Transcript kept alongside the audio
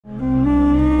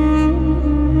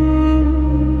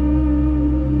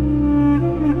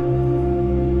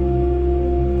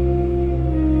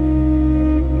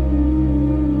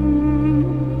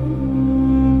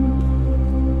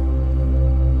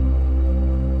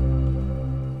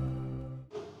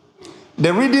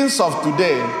The readings of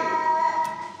today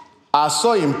are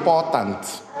so important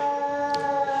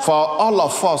for all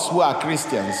of us who are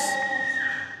Christians.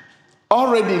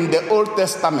 Already in the Old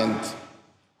Testament,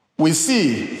 we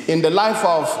see in the life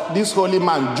of this holy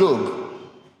man, Job,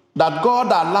 that God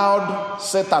allowed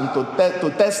Satan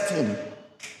to test him.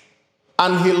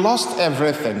 And he lost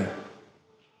everything.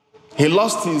 He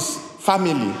lost his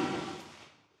family,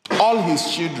 all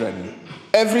his children,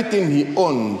 everything he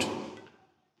owned,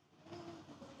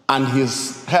 and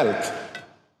his health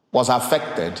was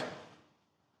affected.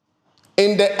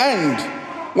 In the end,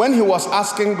 when he was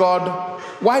asking God,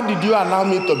 why did you allow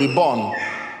me to be born?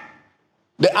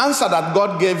 The answer that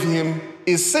God gave him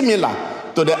is similar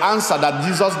to the answer that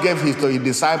Jesus gave to his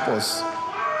disciples.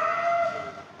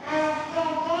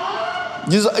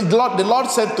 The Lord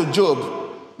said to Job,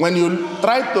 when you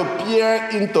try to peer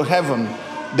into heaven,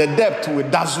 the depth will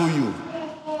dazzle you.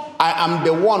 I am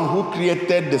the one who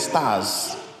created the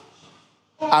stars.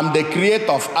 I'm the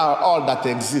creator of all that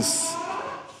exists.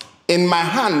 In my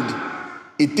hand,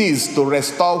 it is to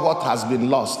restore what has been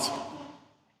lost.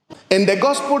 In the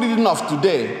gospel reading of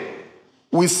today,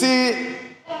 we see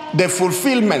the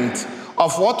fulfillment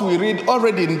of what we read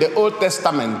already in the Old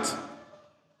Testament.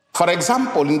 For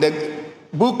example, in the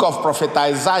book of Prophet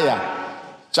Isaiah,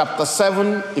 chapter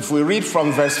 7, if we read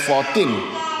from verse 14,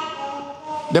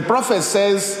 the prophet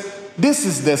says, this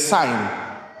is the sign.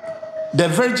 The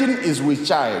virgin is with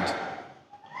child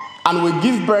and will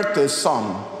give birth to a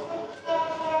son,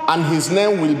 and his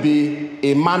name will be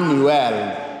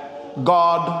Emmanuel.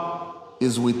 God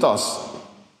is with us.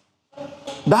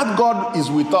 That God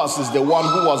is with us is the one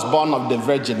who was born of the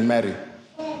Virgin Mary.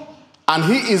 And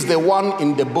he is the one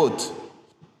in the boat.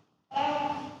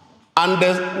 And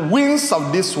the winds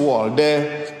of this world,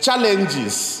 the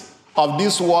challenges of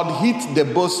this world hit the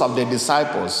boats of the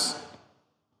disciples.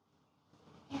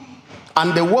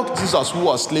 And they woke Jesus who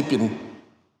was sleeping.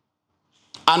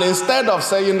 And instead of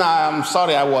saying, I'm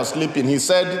sorry I was sleeping, he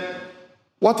said,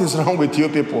 what is wrong with you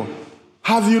people?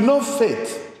 Have you no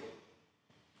faith?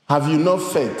 Have you no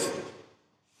faith?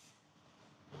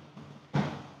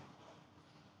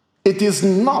 It is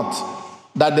not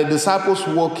that the disciples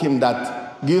woke him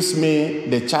that gives me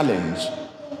the challenge.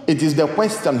 It is the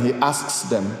question he asks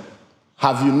them.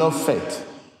 Have you no faith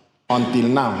until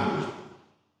now?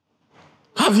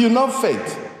 Have you no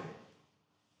faith?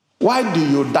 Why do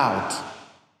you doubt?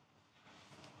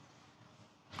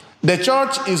 The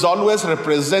church is always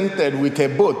represented with a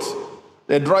boat,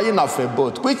 the drawing of a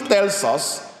boat, which tells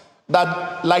us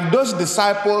that like those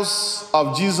disciples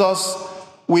of Jesus,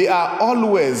 we are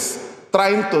always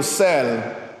trying to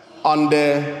sail on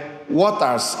the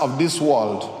waters of this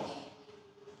world.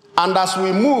 And as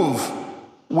we move,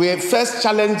 we face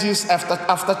challenges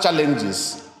after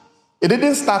challenges. It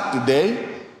didn't start today.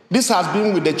 This has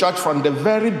been with the church from the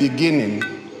very beginning.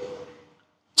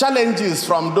 Challenges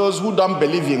from those who don't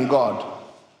believe in God.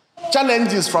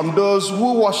 Challenges from those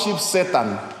who worship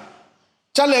Satan.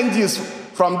 Challenges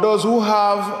from those who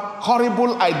have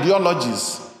horrible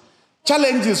ideologies.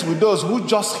 Challenges with those who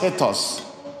just hate us.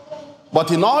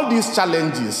 But in all these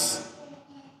challenges,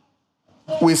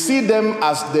 we see them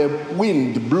as the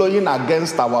wind blowing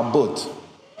against our boat.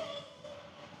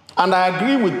 And I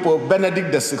agree with Pope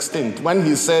Benedict XVI when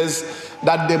he says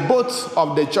that the boat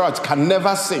of the church can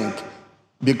never sink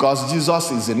because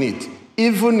Jesus is in it,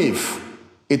 even if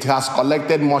it has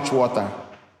collected much water.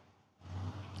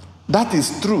 That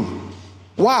is true.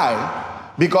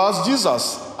 Why? Because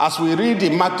Jesus, as we read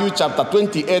in Matthew chapter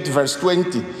 28, verse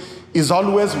 20, is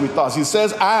always with us. He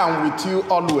says, I am with you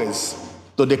always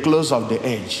to the close of the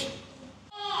age.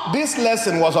 This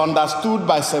lesson was understood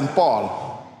by St. Paul.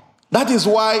 That is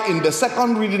why in the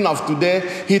second reading of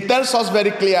today, he tells us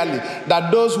very clearly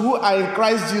that those who are in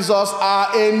Christ Jesus are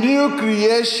a new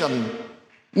creation,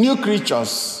 new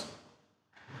creatures.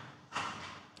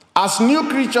 As new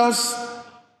creatures,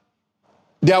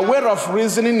 their way of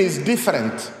reasoning is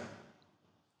different.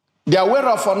 Their way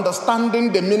of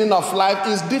understanding the meaning of life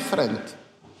is different.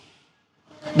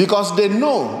 Because they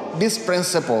know this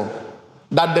principle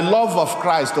that the love of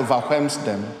Christ overwhelms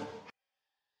them.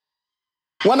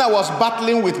 When I was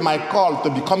battling with my call to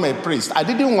become a priest, I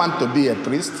didn't want to be a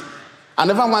priest. I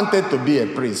never wanted to be a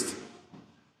priest.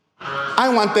 I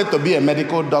wanted to be a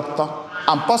medical doctor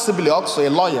and possibly also a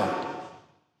lawyer.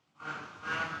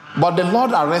 But the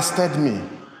Lord arrested me.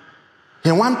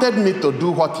 He wanted me to do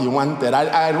what he wanted.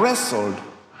 I wrestled.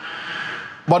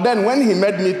 But then when he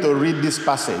made me to read this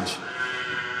passage,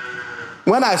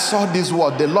 when I saw this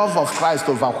word, the love of Christ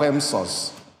overwhelms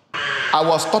us, I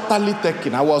was totally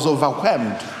taken. I was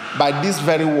overwhelmed by these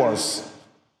very words.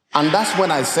 And that's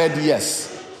when I said,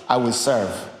 yes, I will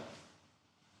serve.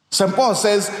 St. Paul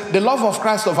says the love of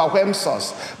Christ overwhelms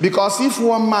us, because if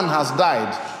one man has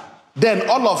died, then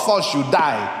all of us should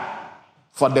die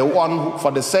for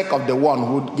the sake of the one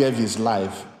who gave his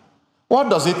life. What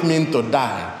does it mean to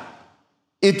die?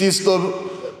 It is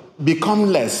to become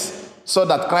less so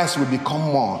that Christ will become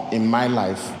more in my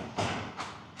life.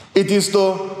 It is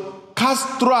to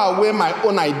throw away my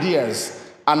own ideas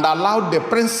and allow the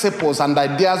principles and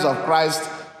ideas of Christ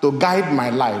to guide my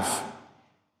life.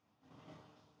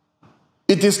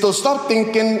 It is to stop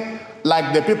thinking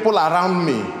like the people around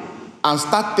me and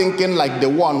start thinking like the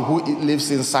one who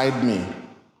lives inside me.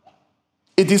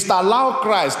 It is to allow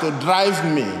Christ to drive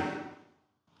me.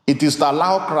 It is to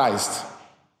allow Christ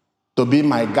to be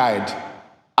my guide.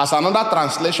 As another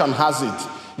translation has it,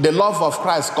 the love of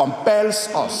Christ compels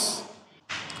us.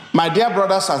 My dear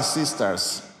brothers and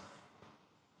sisters,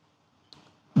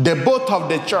 the boat of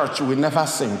the church will never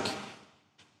sink.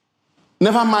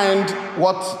 Never mind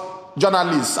what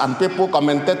journalists and people,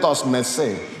 commentators may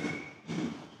say.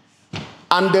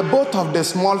 And the boat of the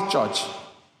small church,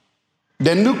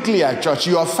 the nuclear church,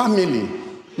 your family,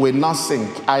 will not sink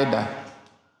either.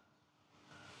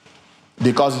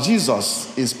 Because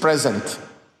Jesus is present.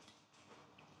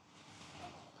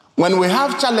 When we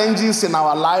have challenges in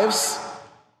our lives,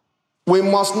 we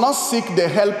must not seek the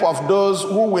help of those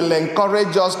who will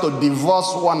encourage us to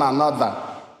divorce one another.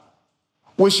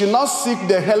 We should not seek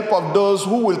the help of those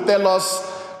who will tell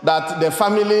us that the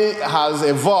family has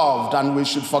evolved and we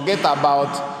should forget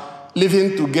about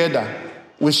living together.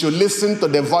 We should listen to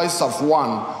the voice of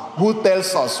one who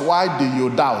tells us, why do you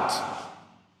doubt?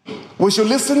 We should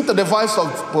listen to the voice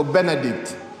of Pope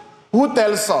Benedict, who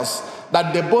tells us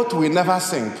that the boat will never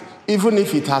sink, even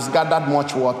if it has gathered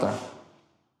much water.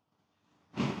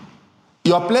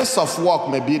 Your place of work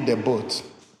may be the boat.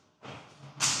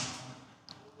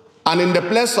 And in the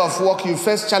place of work, you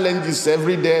face challenges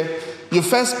every day. You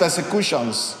face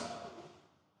persecutions.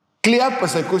 Clear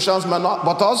persecutions,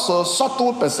 but also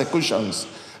subtle persecutions,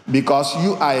 because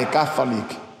you are a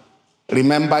Catholic.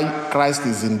 Remember, Christ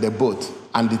is in the boat,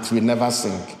 and it will never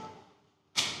sink.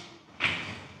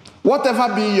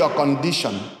 Whatever be your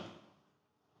condition,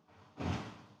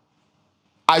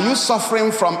 are you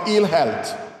suffering from ill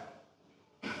health?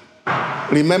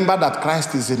 Remember that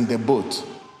Christ is in the boat,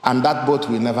 and that boat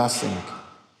will never sink.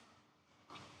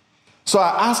 So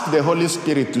I ask the Holy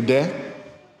Spirit today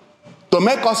to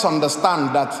make us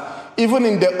understand that even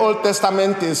in the Old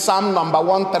Testament, in Psalm number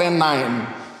 139,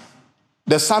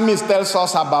 the psalmist tells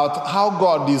us about how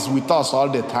God is with us all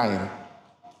the time.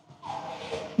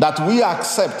 That we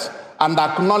accept and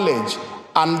acknowledge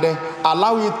and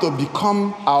allow it to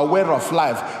become our way of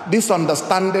life. This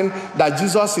understanding that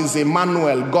Jesus is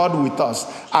Emmanuel, God with us,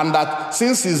 and that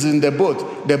since he's in the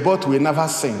boat will never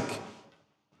sink.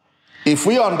 If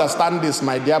we understand this,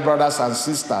 my dear brothers and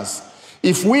sisters,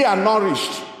 if we are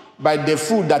nourished by the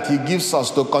food that he gives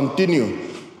us to continue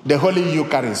the Holy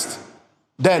Eucharist,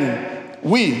 then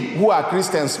we who are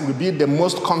Christians will be the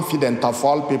most confident of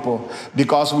all people,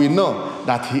 because we know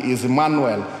that he is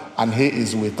Emmanuel and he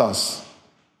is with us.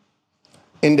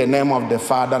 In the name of the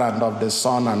Father, and of the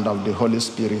Son, and of the Holy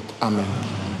Spirit.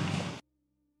 Amen.